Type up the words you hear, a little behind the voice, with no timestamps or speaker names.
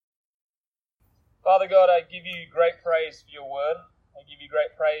Father God, I give you great praise for your word. I give you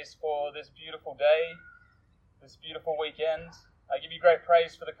great praise for this beautiful day, this beautiful weekend. I give you great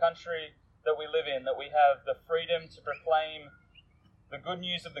praise for the country that we live in, that we have the freedom to proclaim the good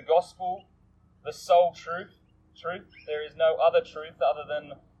news of the gospel, the sole truth. There is no other truth other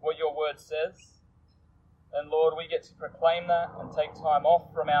than what your word says. And Lord, we get to proclaim that and take time off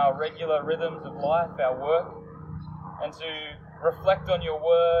from our regular rhythms of life, our work, and to reflect on your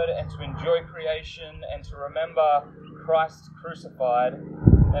word and to enjoy creation and to remember Christ crucified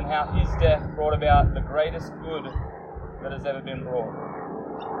and how his death brought about the greatest good that has ever been brought.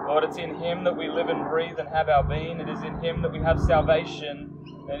 Lord, it's in him that we live and breathe and have our being. It is in him that we have salvation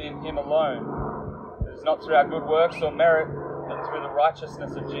and in him alone. It is not through our good works or merit, but through the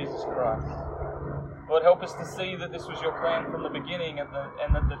righteousness of Jesus Christ. Lord, help us to see that this was your plan from the beginning and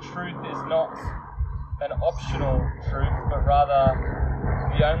that the truth is not an optional truth, but rather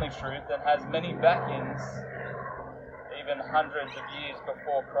the only truth, and has many backings, even hundreds of years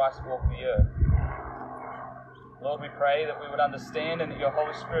before Christ walked the earth. Lord, we pray that we would understand and that your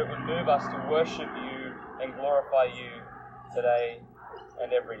Holy Spirit would move us to worship you and glorify you today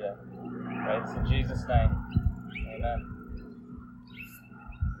and every day. It's in Jesus' name. Amen.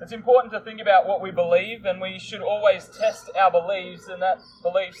 It's important to think about what we believe, and we should always test our beliefs, and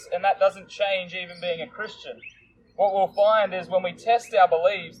that doesn't change even being a Christian. What we'll find is when we test our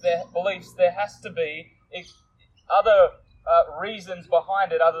beliefs, there has to be other reasons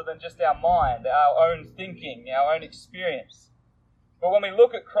behind it other than just our mind, our own thinking, our own experience. But when we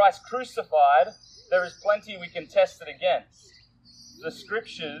look at Christ crucified, there is plenty we can test it against. The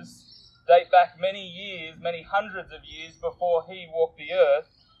scriptures date back many years, many hundreds of years before he walked the earth,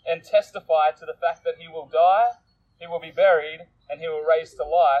 and testify to the fact that he will die, he will be buried, and he will raise to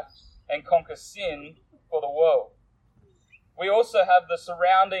life and conquer sin for the world. We also have the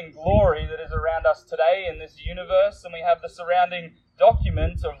surrounding glory that is around us today in this universe, and we have the surrounding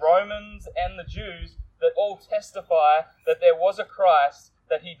documents of Romans and the Jews that all testify that there was a Christ,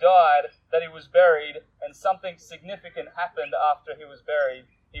 that he died, that he was buried, and something significant happened after he was buried.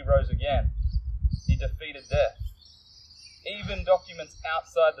 He rose again. He defeated death. Even documents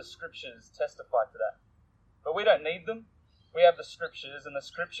outside the scriptures testify to that. But we don't need them. We have the scriptures, and the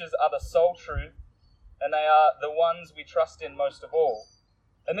scriptures are the sole truth, and they are the ones we trust in most of all.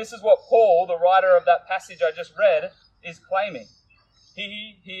 And this is what Paul, the writer of that passage I just read, is claiming.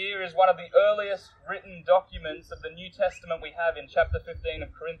 He here is one of the earliest written documents of the New Testament we have in chapter 15 of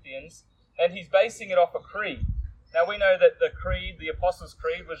Corinthians, and he's basing it off a creed. Now we know that the creed, the Apostles'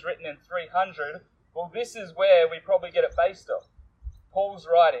 Creed, was written in 300. Well, this is where we probably get it based off. Paul's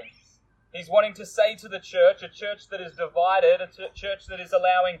writings. He's wanting to say to the church, a church that is divided, a church that is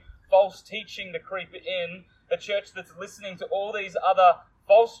allowing false teaching to creep in, a church that's listening to all these other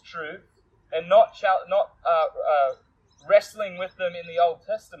false truths and not wrestling with them in the Old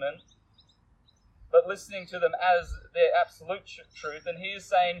Testament, but listening to them as their absolute truth. And he is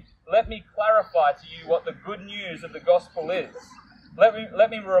saying, let me clarify to you what the good news of the gospel is. Let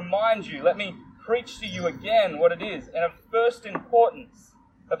me remind you, let me preach to you again what it is. And of first importance,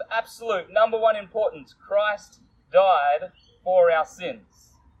 of absolute number one importance, Christ died for our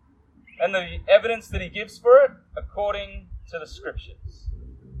sins. And the evidence that he gives for it, according to the scriptures.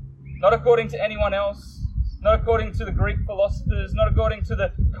 Not according to anyone else, not according to the Greek philosophers, not according to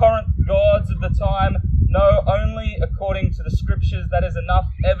the Corinth gods of the time. No, only according to the scriptures. That is enough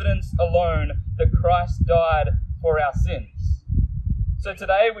evidence alone that Christ died for our sins. So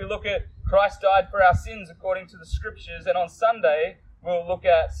today we look at Christ died for our sins according to the scriptures, and on Sunday we'll look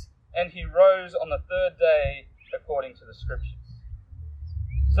at, and he rose on the third day according to the scriptures.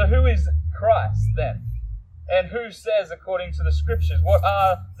 So who is Christ then? And who says according to the scriptures? What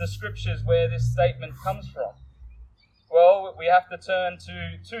are the scriptures where this statement comes from? Well, we have to turn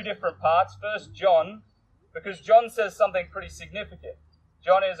to two different parts. First, John, because John says something pretty significant.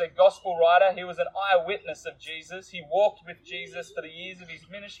 John is a gospel writer. He was an eyewitness of Jesus. He walked with Jesus for the years of his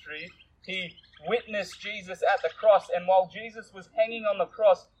ministry. He witnessed Jesus at the cross, and while Jesus was hanging on the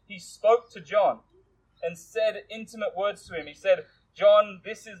cross, he spoke to John and said intimate words to him. He said, John,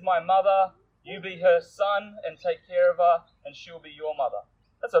 this is my mother. You be her son and take care of her, and she'll be your mother.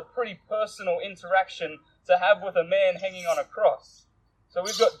 That's a pretty personal interaction to have with a man hanging on a cross. So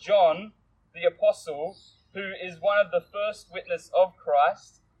we've got John, the apostle, who is one of the first witnesses of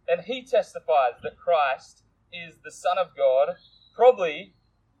Christ, and he testifies that Christ is the Son of God, probably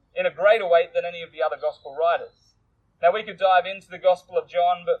in a greater weight than any of the other gospel writers. Now we could dive into the Gospel of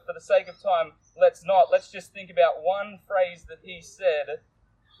John, but for the sake of time, let's not. Let's just think about one phrase that he said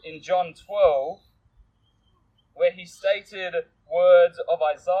in John 12, where he stated words of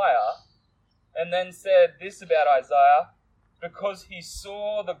Isaiah and then said this about Isaiah, because he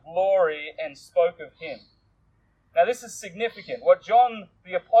saw the glory and spoke of him. Now this is significant. What John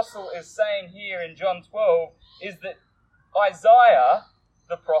the Apostle is saying here in John 12 is that Isaiah,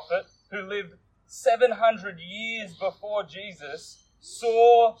 the prophet, who lived 700 years before Jesus,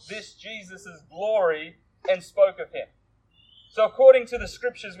 saw this Jesus' glory and spoke of him. So according to the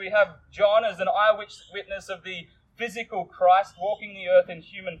scriptures, we have John as an eyewitness of the physical Christ walking the earth in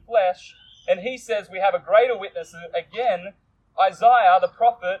human flesh, and he says we have a greater witness again, Isaiah, the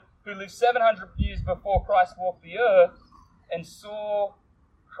prophet, who lived 700 years before Christ walked the earth and saw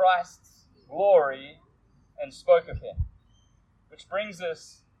Christ's glory and spoke of him. Which brings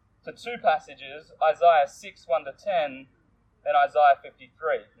us to two passages, Isaiah 6, 1-10, and Isaiah 53.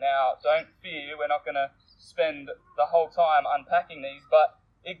 Now, don't fear, we're not going to spend the whole time unpacking these, but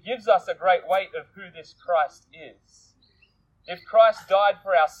it gives us a great weight of who this Christ is. If Christ died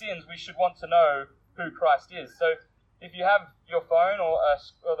for our sins, we should want to know who Christ is. So, if you have your phone or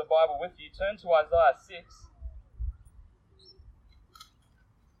the Bible with you, turn to Isaiah 6.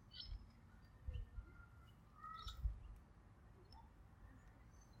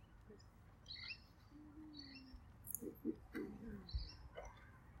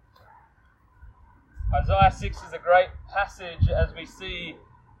 Isaiah 6 is a great passage as we see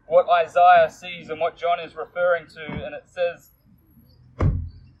what Isaiah sees and what John is referring to. And it says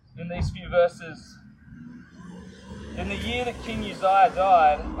in these few verses, "In the year that King Uzziah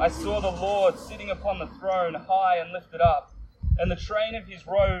died, I saw the Lord sitting upon the throne, high and lifted up, and the train of his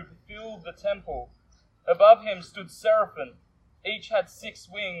robe filled the temple. Above him stood seraphim. Each had 6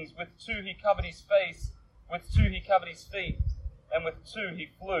 wings. With 2 he covered his face, with 2 he covered his feet, and with 2 he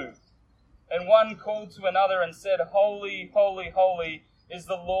flew. And one called to another and said, Holy, holy, holy is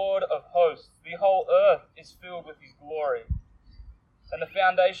the Lord of hosts. The whole earth is filled with his glory. And the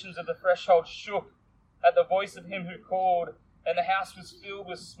foundations of the threshold shook at the voice of him who called, and the house was filled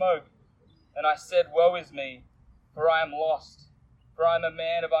with smoke. And I said, Woe is me, for I am lost. For I am a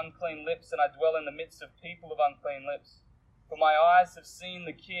man of unclean lips, and I dwell in the midst of people of unclean lips. For my eyes have seen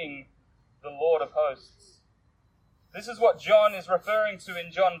the King, the Lord of hosts." This is what John is referring to in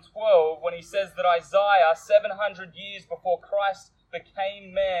John 12 when he says that Isaiah, 700 years before Christ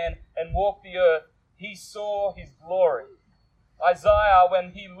became man and walked the earth, he saw his glory. Isaiah,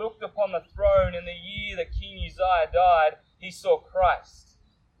 when he looked upon the throne in the year that King Uzziah died, he saw Christ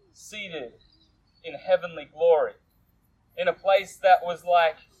seated in heavenly glory, in a place that was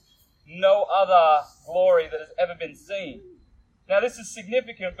like no other glory that has ever been seen. Now this is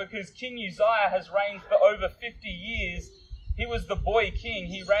significant because King Uzziah has reigned for over 50 years. He was the boy king.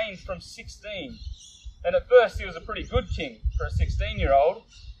 He reigned from 16. And at first he was a pretty good king for a 16-year-old,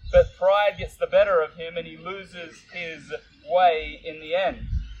 but pride gets the better of him and he loses his way in the end.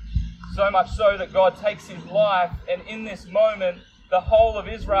 So much so that God takes his life, and in this moment the whole of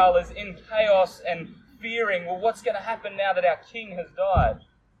Israel is in chaos and fearing, well, what's going to happen now that our king has died?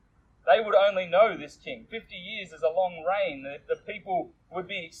 They would only know this king. 50 years is a long reign. The people would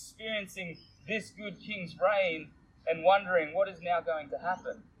be experiencing this good king's reign and wondering what is now going to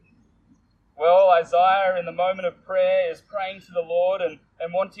happen. Well, Isaiah, in the moment of prayer, is praying to the Lord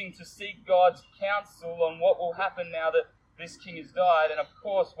and wanting to seek God's counsel on what will happen now that this king has died. And of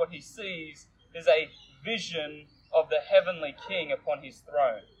course, what he sees is a vision of the heavenly king upon his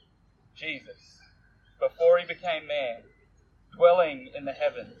throne, Jesus, before he became man, dwelling in the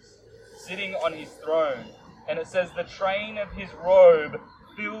heavens, sitting on his throne. And it says the train of his robe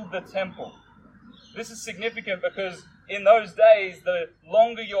filled the temple. This is significant because in those days, the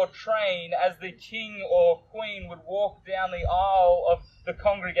longer your train, as the king or queen would walk down the aisle of the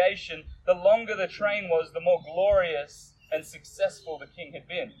congregation, the longer the train was, the more glorious and successful the king had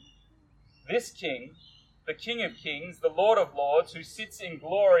been. This king, the King of Kings, the Lord of Lords, who sits in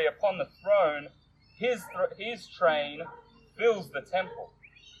glory upon the throne, his train fills the temple.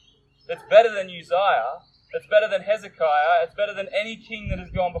 It's better than Uzziah. It's better than Hezekiah. It's better than any king that has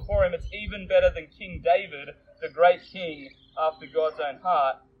gone before him. It's even better than King David, the great king after God's own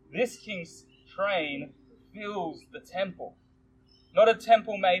heart. This king's train fills the temple. Not a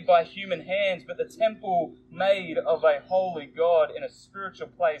temple made by human hands, but the temple made of a holy God in a spiritual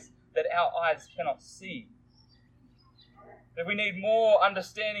place that our eyes cannot see. If we need more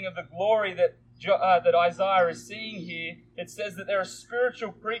understanding of the glory that Isaiah is seeing here, it says that there are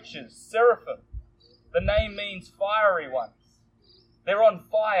spiritual creatures, seraphim. The name means fiery ones. They're on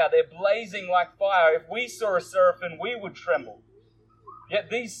fire. They're blazing like fire. If we saw a seraphim, we would tremble. Yet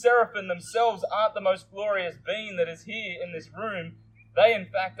these seraphim themselves aren't the most glorious being that is here in this room. They, in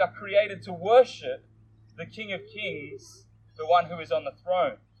fact, are created to worship the King of Kings, the one who is on the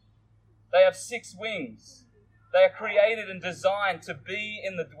throne. They have 6 wings. They are created and designed to be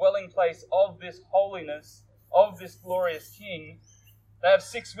in the dwelling place of this holiness, of this glorious King. They have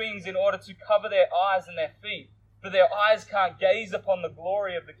 6 wings in order to cover their eyes and their feet. For their eyes can't gaze upon the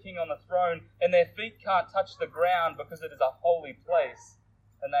glory of the King on the throne, and their feet can't touch the ground because it is a holy place,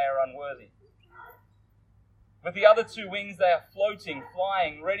 and they are unworthy. With the other 2 wings, they are floating,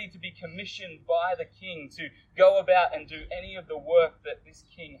 flying, ready to be commissioned by the King to go about and do any of the work that this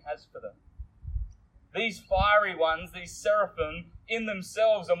King has for them. These fiery ones, these seraphim, in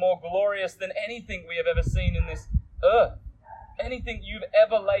themselves are more glorious than anything we have ever seen in this earth. Anything you've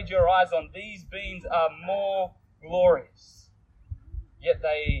ever laid your eyes on, these beings are more glorious. Yet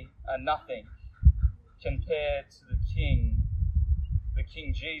they are nothing compared to the King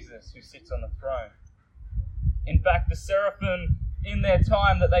Jesus who sits on the throne. In fact, the seraphim, in their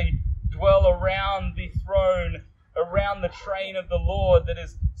time that they dwell around the throne, around the train of the Lord that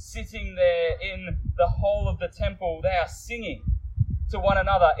is sitting there in the whole of the temple, they are singing to one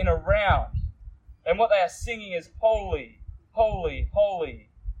another in a round. And what they are singing is, "Holy, holy, holy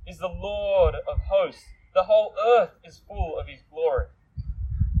is the Lord of hosts. The whole earth is full of his glory."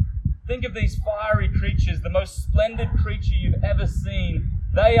 Think of these fiery creatures, the most splendid creature you've ever seen.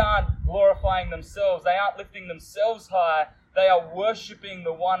 They aren't glorifying themselves. They aren't lifting themselves high. They are worshipping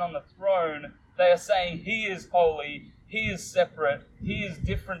the one on the throne. They are saying, "He is holy. He is separate. He is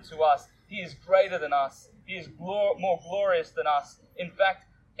different to us. He is greater than us. He is more glorious than us." In fact,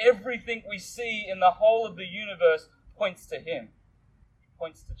 everything we see in the whole of the universe points to him. It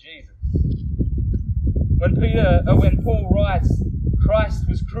points to Jesus. When Paul writes, Christ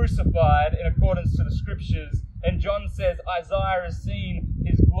was crucified in accordance to the Scriptures, and John says Isaiah has seen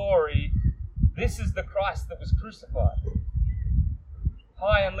his glory, this is the Christ that was crucified.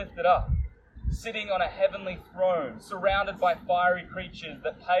 High and lifted up, sitting on a heavenly throne, surrounded by fiery creatures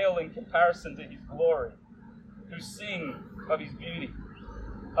that pale in comparison to his glory, who sing of his beauty.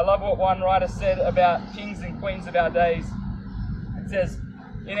 I love what one writer said about kings and queens of our days. It says,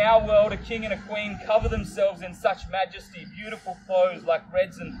 "In our world, a king and a queen cover themselves in such majesty, beautiful clothes like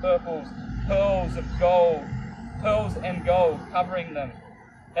reds and purples, pearls and gold covering them.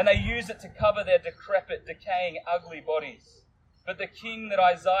 And they use it to cover their decrepit, decaying, ugly bodies. But the king that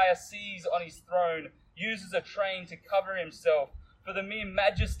Isaiah sees on his throne uses a train to cover himself, for the mere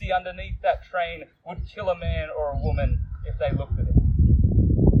majesty underneath that train would kill a man or a woman if they looked at it."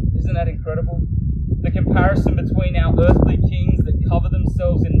 Isn't that incredible? The comparison between our earthly kings that cover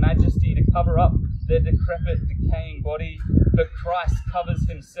themselves in majesty to cover up their decrepit, decaying body, but Christ covers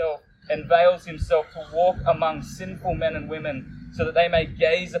himself and veils himself to walk among sinful men and women so that they may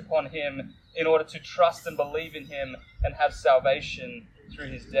gaze upon him in order to trust and believe in him and have salvation through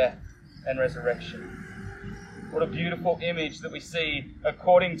his death and resurrection. What a beautiful image that we see.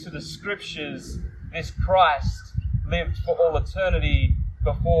 According to the Scriptures, this Christ lived for all eternity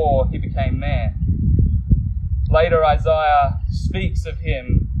before he became man. Later, Isaiah speaks of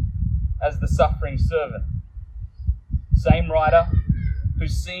him as the suffering servant. Same writer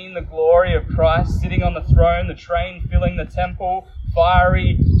who's seen the glory of Christ sitting on the throne, the train filling the temple,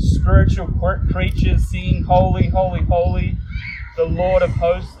 fiery spiritual creatures singing, "Holy, holy, holy, the Lord of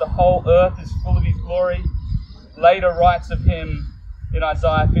hosts, the whole earth is full of his glory." Later writes of him in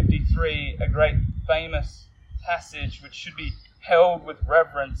Isaiah 53, a great famous passage which should be held with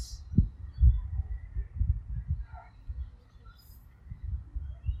reverence.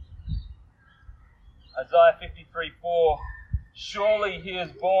 Isaiah 53:4, "Surely he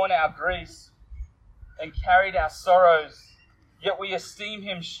has borne our griefs and carried our sorrows, yet we esteem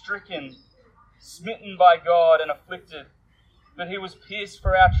him stricken, smitten by God and afflicted. But he was pierced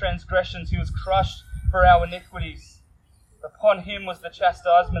for our transgressions, he was crushed for our iniquities. Upon him was the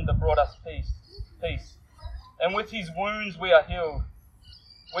chastisement that brought us peace. And with his wounds we are healed.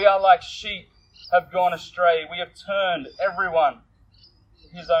 We are like sheep, have gone astray. We have turned everyone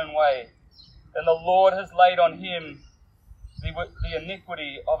his own way. And the Lord has laid on him the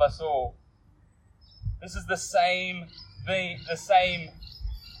iniquity of us all." This is the same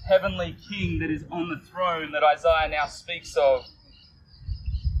heavenly King that is on the throne that Isaiah now speaks of.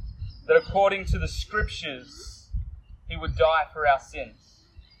 That according to the Scriptures, he would die for our sins.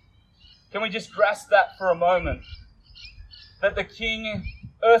 Can we just grasp that for a moment? That the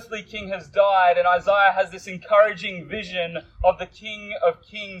earthly king has died, and Isaiah has this encouraging vision of the King of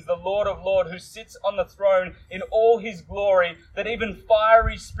Kings, the Lord of Lords, who sits on the throne in all his glory, that even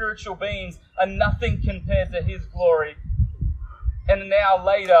fiery spiritual beings are nothing compared to his glory. And now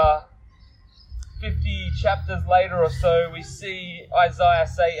later, 50 chapters later or so, we see Isaiah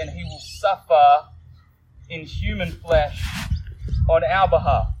say, "And he will suffer in human flesh on our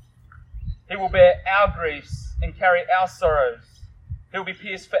behalf." He will bear our griefs and carry our sorrows. He'll be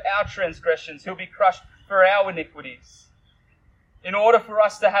pierced for our transgressions. He'll be crushed for our iniquities. In order for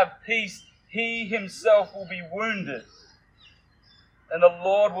us to have peace, he himself will be wounded, and the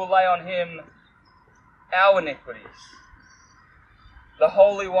Lord will lay on him our iniquities. The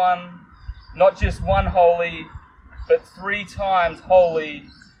Holy One, not just one holy, but 3 times holy,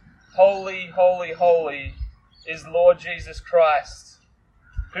 holy, holy, holy, is Lord Jesus Christ,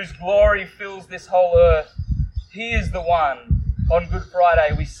 whose glory fills this whole earth. He is the one on Good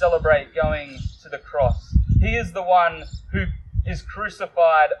Friday we celebrate going to the cross. He is the one who is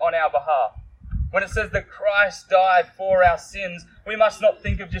crucified on our behalf. When it says that Christ died for our sins, we must not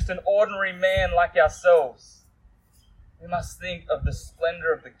think of just an ordinary man like ourselves. We must think of the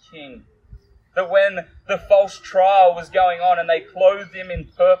splendor of the King. That when the false trial was going on and they clothed him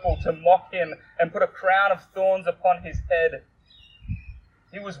in purple to mock him and put a crown of thorns upon his head,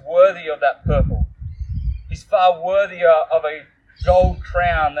 he was worthy of that purple. He's far worthier of a gold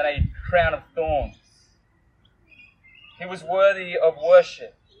crown than a crown of thorns. He was worthy of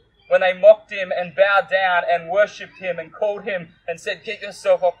worship. When they mocked him and bowed down and worshipped him and called him and said, "Get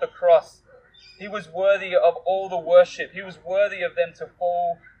yourself off the cross," he was worthy of all the worship. He was worthy of them to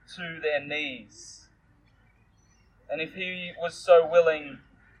fall to their knees. And if he was so willing,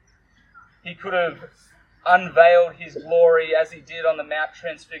 he could have unveiled his glory as he did on the Mount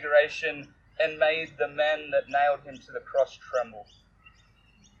Transfiguration and made the men that nailed him to the cross tremble.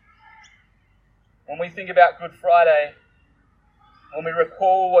 When we think about Good Friday, when we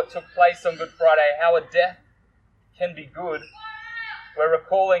recall what took place on Good Friday, how a death can be good, we're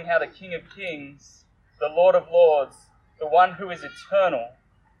recalling how the King of Kings, the Lord of Lords, the one who is eternal,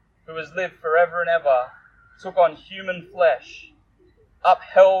 who has lived forever and ever, took on human flesh,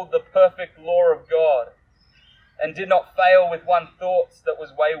 upheld the perfect law of God, and did not fail with one thought that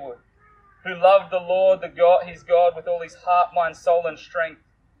was wayward, who loved the Lord, his God, with all his heart, mind, soul, and strength,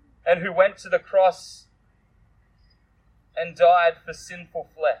 and who went to the cross and died for sinful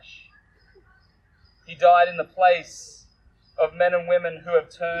flesh. He died in the place of men and women who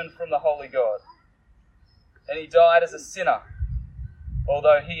have turned from the holy God. And he died as a sinner,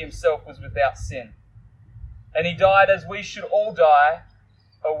 although he himself was without sin. And he died as we should all die,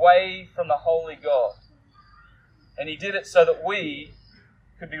 away from the holy God. And he did it so that we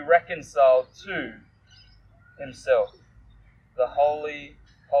could be reconciled to himself, the holy,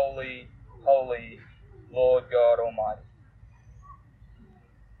 holy, holy Lord God Almighty.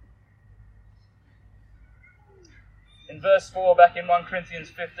 In verse 4, back in 1 Corinthians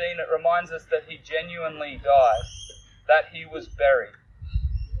 15, it reminds us that he genuinely died, that he was buried.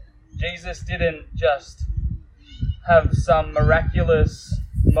 Jesus didn't just have some miraculous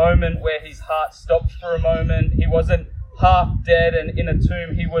moment where his heart stopped for a moment. He wasn't half dead and in a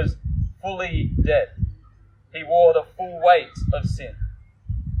tomb. He was fully dead. He wore the full weight of sin.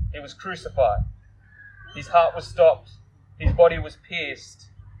 He was crucified. His heart was stopped. His body was pierced.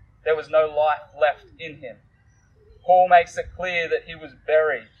 There was no life left in him. Paul makes it clear that he was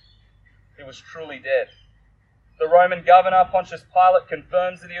buried. He was truly dead. The Roman governor, Pontius Pilate,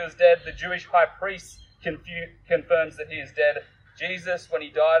 confirms that he was dead. The Jewish high priest confirms that he is dead. Jesus, when he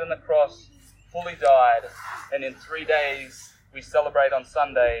died on the cross, fully died. And in 3 days, we celebrate on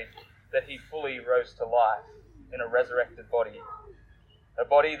Sunday that he fully rose to life in a resurrected body. A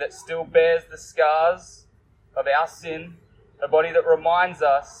body that still bears the scars of our sin. A body that reminds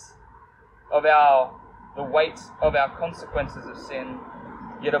us of the weight of our consequences of sin,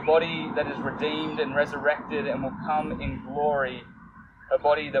 yet a body that is redeemed and resurrected and will come in glory, a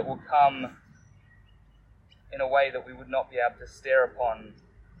body that will come in a way that we would not be able to stare upon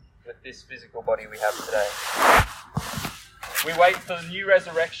with this physical body we have today. We wait for the new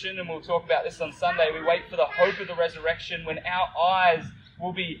resurrection, and we'll talk about this on Sunday. We wait for the hope of the resurrection when our eyes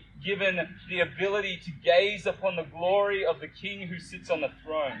will be given the ability to gaze upon the glory of the King who sits on the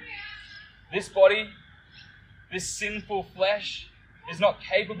throne. This body, this sinful flesh, is not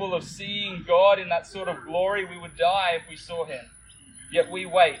capable of seeing God in that sort of glory. We would die if we saw him. Yet we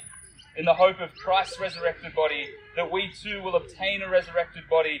wait in the hope of Christ's resurrected body, that we too will obtain a resurrected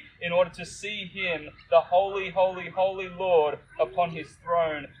body in order to see him, the holy, holy, holy Lord, upon his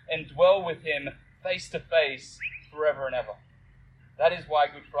throne and dwell with him face to face forever and ever. That is why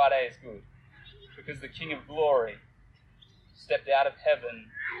Good Friday is good, because the King of Glory stepped out of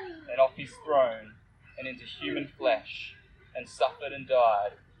heaven and off his throne and into human flesh and suffered and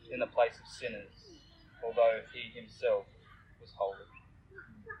died in the place of sinners, although he himself was holy.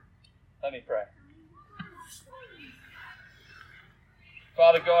 Let me pray.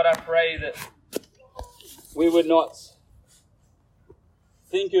 Father God, I pray that we would not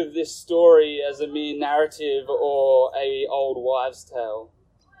think of this story as a mere narrative or a old wives' tale,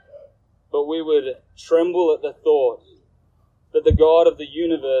 but we would tremble at the thought that the God of the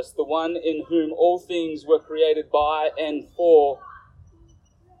universe, the one in whom all things were created by and for,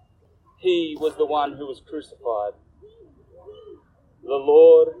 he was the one who was crucified. The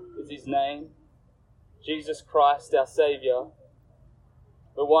Lord is his name, Jesus Christ our Saviour,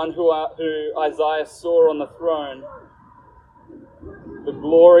 the one who Isaiah saw on the throne, the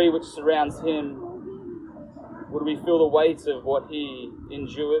glory which surrounds him. Would we feel the weight of what he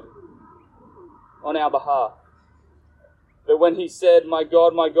endured on our behalf? That when he said, my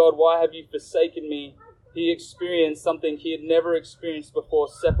God, why have you forsaken me?" he experienced something he had never experienced before,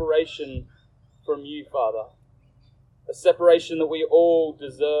 separation from you, Father. A separation that we all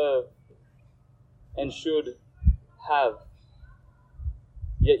deserve and should have.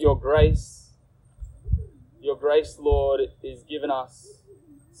 Yet your grace, Lord, is given us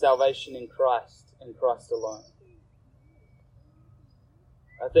salvation in Christ and Christ alone.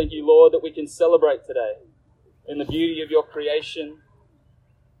 I thank you, Lord, that we can celebrate today in the beauty of your creation,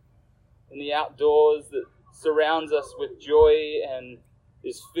 in the outdoors that surrounds us with joy and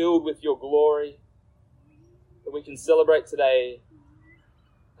is filled with your glory. That we can celebrate today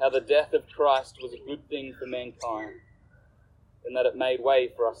how the death of Christ was a good thing for mankind, and that it made way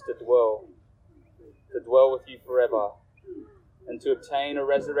for us to dwell with you forever, and to obtain a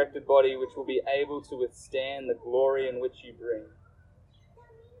resurrected body which will be able to withstand the glory in which you bring,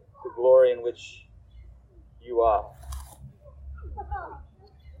 the glory in which you are.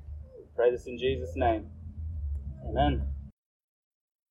 Pray this in Jesus' name. Amen.